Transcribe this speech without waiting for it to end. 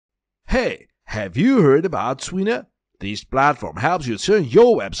Hey, have you heard about Tweener? This platform helps you turn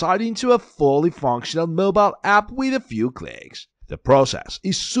your website into a fully functional mobile app with a few clicks. The process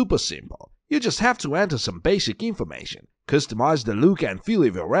is super simple. You just have to enter some basic information, customize the look and feel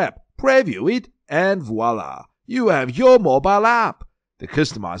of your app, preview it, and voila, you have your mobile app. The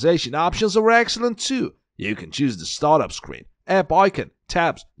customization options are excellent too. You can choose the startup screen, app icon,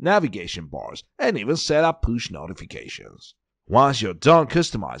 tabs, navigation bars, and even set up push notifications. Once you're done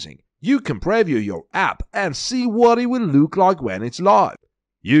customizing, you can preview your app and see what it will look like when it's live.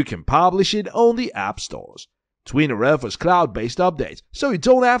 You can publish it on the app stores. Tweener offers cloud-based updates, so you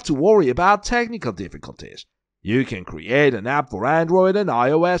don't have to worry about technical difficulties. You can create an app for Android and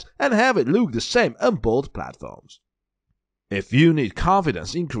iOS and have it look the same on both platforms. If you need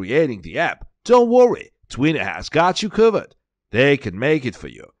confidence in creating the app, don't worry, Tweener has got you covered. They can make it for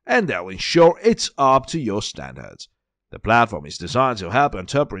you, and they'll ensure it's up to your standards. The platform is designed to help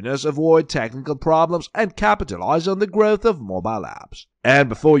entrepreneurs avoid technical problems and capitalize on the growth of mobile apps. And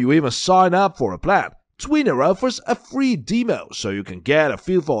before you even sign up for a plan, Tweener offers a free demo so you can get a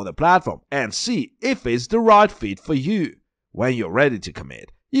feel for the platform and see if it's the right fit for you. When you're ready to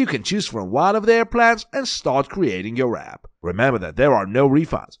commit, you can choose from one of their plans and start creating your app. Remember that there are no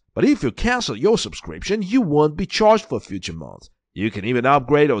refunds, but if you cancel your subscription, you won't be charged for future months. You can even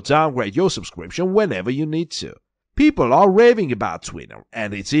upgrade or downgrade your subscription whenever you need to. People are raving about Tweener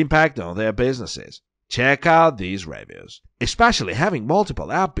and its impact on their businesses. Check out these reviews. Especially having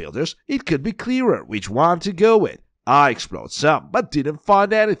multiple app builders, it could be clearer which one to go with. I explored some, but didn't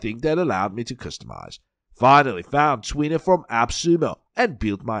find anything that allowed me to customize. Finally found Tweener from AppSumo and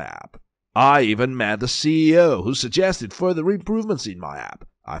built my app. I even met the CEO who suggested further improvements in my app.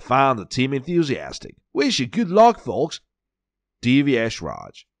 I found the team enthusiastic. Wish you good luck, folks. DVS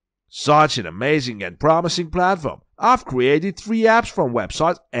Raj. Such an amazing and promising platform. I've created 3 apps from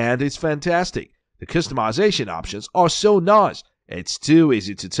websites and it's fantastic. The customization options are so nice. It's too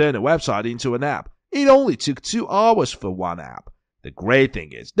easy to turn a website into an app. It only took 2 hours for one app. The great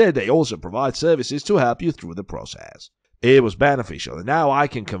thing is that they also provide services to help you through the process. It was beneficial and now I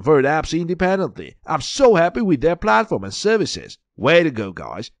can convert apps independently. I'm so happy with their platform and services. Way to go,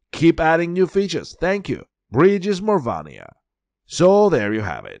 guys. Keep adding new features. Thank you. Bridges Morvania. So there you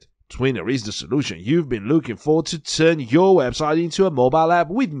have it. Tweener is the solution you've been looking for to turn your website into a mobile app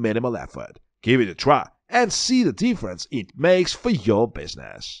with minimal effort. Give it a try and see the difference it makes for your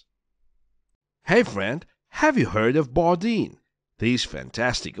business. Hey friend, have you heard of Bardeen? This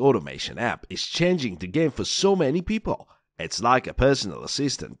fantastic automation app is changing the game for so many people. It's like a personal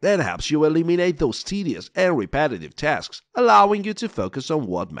assistant that helps you eliminate those tedious and repetitive tasks, allowing you to focus on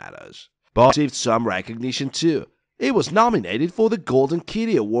what matters. But received some recognition too. It was nominated for the Golden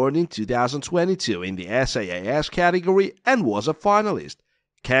Kitty Award in 2022 in the SaaS category and was a finalist.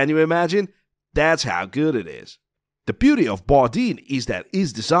 Can you imagine? That's how good it is. The beauty of Bardeen is that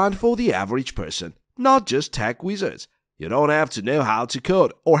it's designed for the average person, not just tech wizards. You don't have to know how to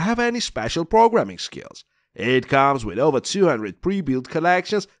code or have any special programming skills. It comes with over 200 pre-built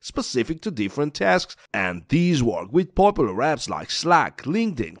collections specific to different tasks, and these work with popular apps like Slack,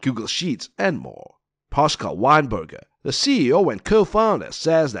 LinkedIn, Google Sheets, and more. Pascal Weinberger, the CEO and co-founder,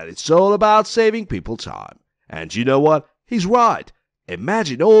 says that it's all about saving people time. And you know what? He's right.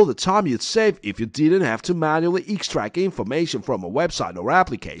 Imagine all the time you'd save if you didn't have to manually extract information from a website or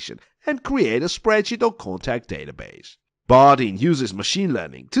application and create a spreadsheet or contact database. Bardeen uses machine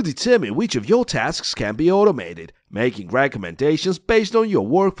learning to determine which of your tasks can be automated, making recommendations based on your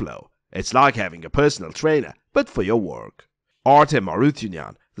workflow. It's like having a personal trainer, but for your work. Artem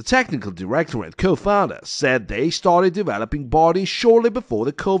Marutyunyan, the technical director and co-founder, said they started developing Bardeen shortly before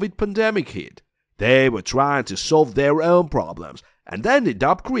the COVID pandemic hit. They were trying to solve their own problems and ended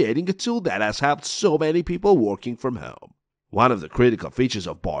up creating a tool that has helped so many people working from home. One of the critical features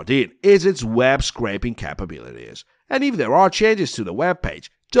of Bardeen is its web scraping capabilities. And if there are changes to the web page,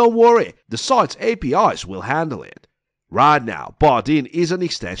 don't worry, the site's APIs will handle it. Right now, Bardeen is an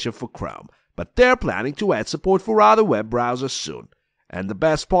extension for Chrome, but they're planning to add support for other web browsers soon. And the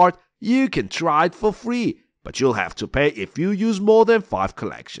best part, you can try it for free, but you'll have to pay if you use more than 5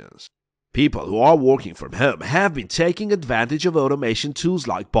 collections. People who are working from home have been taking advantage of automation tools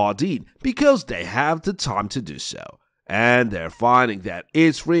like Bardeen because they have the time to do so. And they're finding that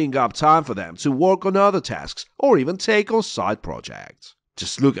it's freeing up time for them to work on other tasks or even take on side projects.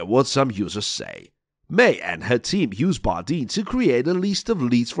 Just look at what some users say. May and her team use Bardeen to create a list of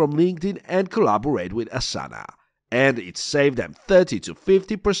leads from LinkedIn and collaborate with Asana. And it saved them 30 to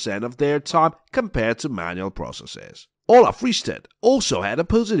 50% of their time compared to manual processes. Ola Fristedt also had a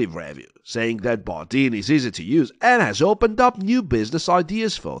positive review, saying that Bardeen is easy to use and has opened up new business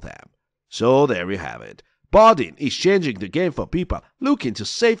ideas for them. So there you have it. Barding is changing the game for people looking to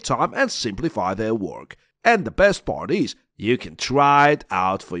save time and simplify their work. And the best part is, you can try it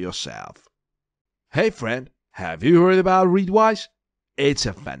out for yourself. Hey friend, have you heard about Readwise? It's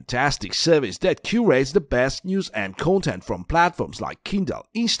a fantastic service that curates the best news and content from platforms like Kindle,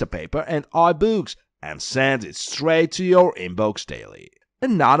 Instapaper, and iBooks and sends it straight to your inbox daily.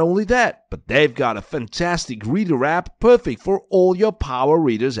 And not only that, but they've got a fantastic reader app perfect for all your power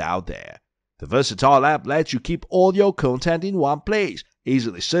readers out there. The versatile app lets you keep all your content in one place,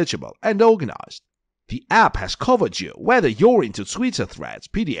 easily searchable and organized. The app has covered you whether you're into Twitter threads,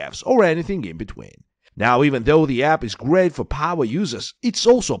 PDFs, or anything in between. Now, even though the app is great for power users, it's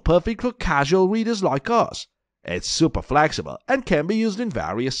also perfect for casual readers like us. It's super flexible and can be used in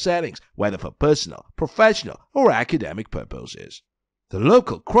various settings, whether for personal, professional, or academic purposes. The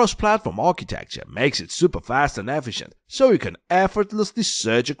local cross-platform architecture makes it super fast and efficient, so you can effortlessly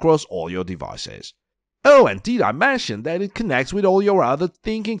search across all your devices. Oh, and did I mention that it connects with all your other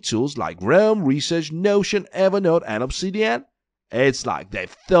thinking tools like Roam, Research, Notion, Evernote, and Obsidian? It's like they've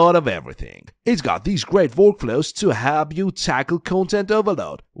thought of everything. It's got these great workflows to help you tackle content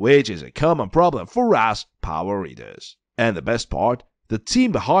overload, which is a common problem for us power readers. And the best part? The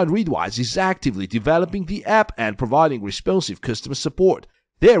team behind Readwise is actively developing the app and providing responsive customer support.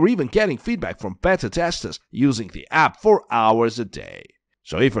 They're even getting feedback from beta testers using the app for hours a day.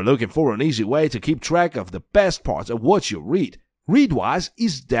 So if you're looking for an easy way to keep track of the best parts of what you read, Readwise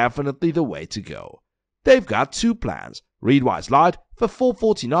is definitely the way to go. They've got two plans, Readwise Lite for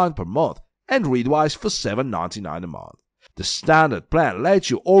 $4.49 per month and Readwise for $7.99 a month. The standard plan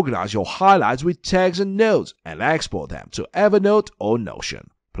lets you organize your highlights with tags and notes and export them to Evernote or Notion.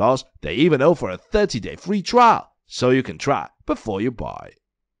 Plus, they even offer a 30-day free trial, so you can try before you buy.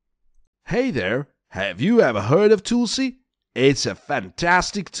 Hey there, have you ever heard of Tulsi? It's a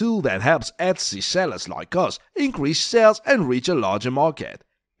fantastic tool that helps Etsy sellers like us increase sales and reach a larger market.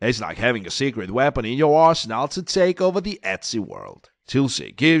 It's like having a secret weapon in your arsenal to take over the Etsy world.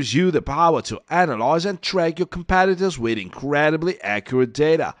 Tulsi gives you the power to analyze and track your competitors with incredibly accurate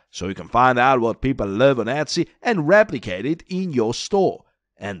data, so you can find out what people love on Etsy and replicate it in your store.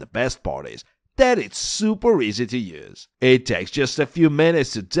 And the best part is that it's super easy to use. It takes just a few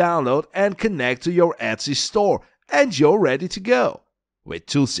minutes to download and connect to your Etsy store, and you're ready to go. With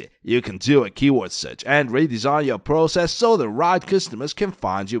Tulsi, you can do a keyword search and redesign your process so the right customers can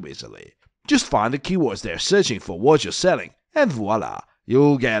find you easily. Just find the keywords they're searching for what you're selling, and voila,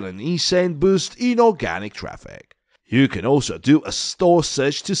 you'll get an insane boost in organic traffic. You can also do a store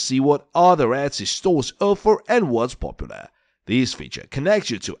search to see what other Etsy stores offer and what's popular. This feature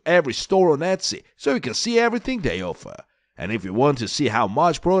connects you to every store on Etsy so you can see everything they offer. And if you want to see how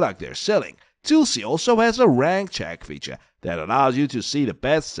much product they're selling, Tulsi also has a rank check feature that allows you to see the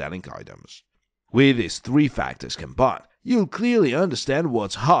best-selling items. With these three factors combined, you'll clearly understand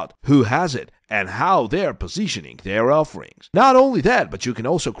what's hot, who has it, and how they're positioning their offerings. Not only that, but you can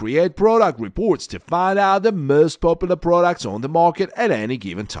also create product reports to find out the most popular products on the market at any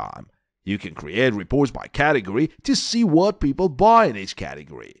given time. You can create reports by category to see what people buy in each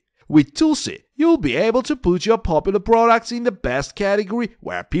category. With Tulsi, you'll be able to put your popular products in the best category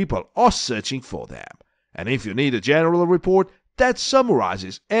where people are searching for them. And if you need a general report that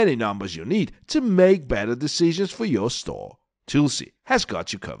summarizes any numbers you need to make better decisions for your store, Tulsi has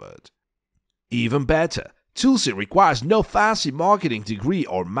got you covered. Even better, Tulsi requires no fancy marketing degree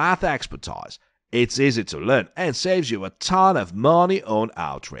or math expertise. It's easy to learn and saves you a ton of money on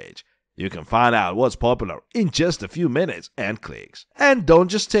outreach. You can find out what's popular in just a few minutes and clicks. And don't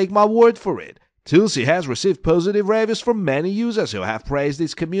just take my word for it. Tulsi has received positive reviews from many users who have praised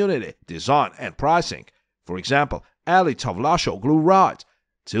its community, design, and pricing. For example, Ali Tavlashoglu writes,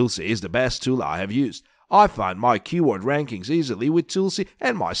 Tulsi is the best tool I have used. I find my keyword rankings easily with Tulsi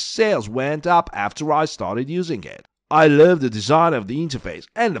and my sales went up after I started using it. I love the design of the interface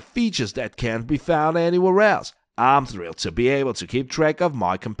and the features that can't be found anywhere else. I'm thrilled to be able to keep track of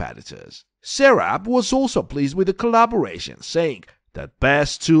my competitors. Serap was also pleased with the collaboration, saying, the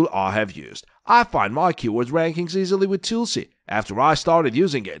best tool I have used. I find my keyword rankings easily with Tulsi. After I started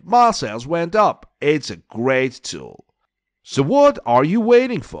using it, my sales went up. It's a great tool. So what are you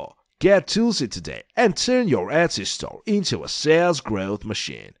waiting for? Get Tulsi today and turn your Etsy store into a sales growth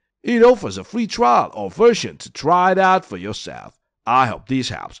machine. It offers a free trial or version to try it out for yourself. I hope this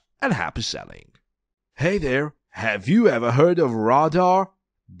helps and happy selling. Hey there, have you ever heard of Radar?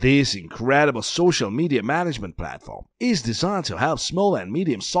 This incredible social media management platform is designed to help small and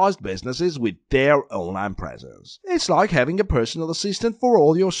medium-sized businesses with their online presence. It's like having a personal assistant for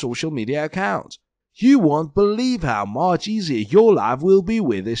all your social media accounts. You won't believe how much easier your life will be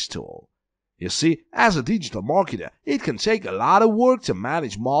with this tool. You see, as a digital marketer, it can take a lot of work to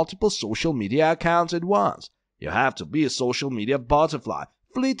manage multiple social media accounts at once. You have to be a social media butterfly,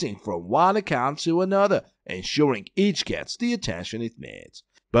 flitting from one account to another, ensuring each gets the attention it needs.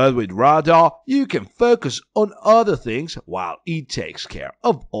 But with Radar, you can focus on other things while it takes care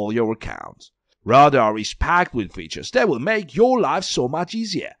of all your accounts. Radar is packed with features that will make your life so much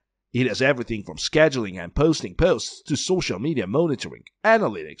easier. It has everything from scheduling and posting posts to social media monitoring,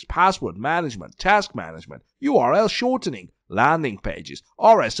 analytics, password management, task management, URL shortening, landing pages,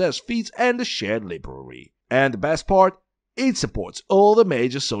 RSS feeds, and a shared library. And the best part? It supports all the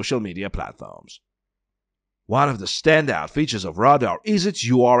major social media platforms. One of the standout features of Radar is its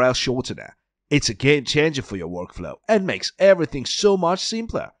URL shortener. It's a game changer for your workflow and makes everything so much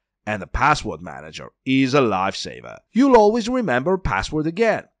simpler. And the password manager is a lifesaver. You'll always remember a password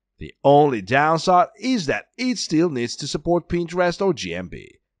again. The only downside is that it still needs to support Pinterest or GMB.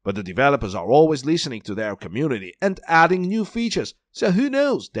 But the developers are always listening to their community and adding new features, so who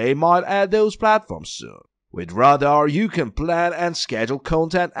knows, they might add those platforms soon. With Radar, you can plan and schedule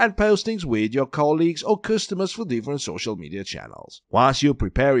content and postings with your colleagues or customers for different social media channels. Once you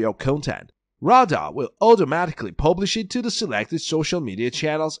prepare your content, Radar will automatically publish it to the selected social media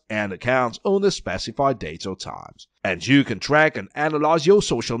channels and accounts on the specified dates or times. And you can track and analyze your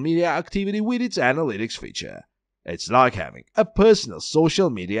social media activity with its analytics feature. It's like having a personal social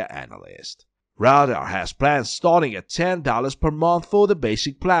media analyst. Radar has plans starting at $10 per month for the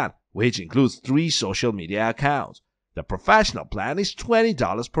basic plan, which includes 3 social media accounts. The professional plan is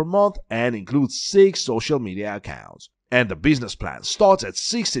 $20 per month and includes 6 social media accounts. And the business plan starts at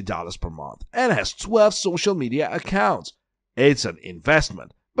 $60 per month and has 12 social media accounts. It's an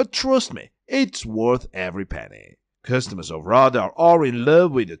investment, but trust me, it's worth every penny. Customers of Radar are in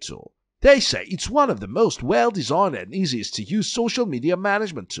love with the tool. They say it's one of the most well-designed and easiest to use social media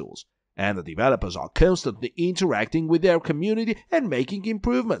management tools. And the developers are constantly interacting with their community and making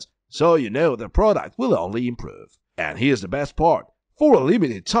improvements, so you know the product will only improve. And here's the best part. For a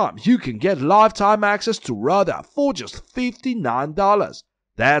limited time, you can get lifetime access to Radar for just $59.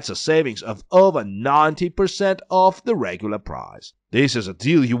 That's a savings of over 90% off the regular price. This is a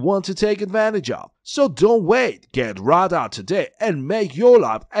deal you want to take advantage of, so don't wait. Get Radar today and make your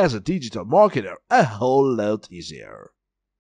life as a digital marketer a whole lot easier.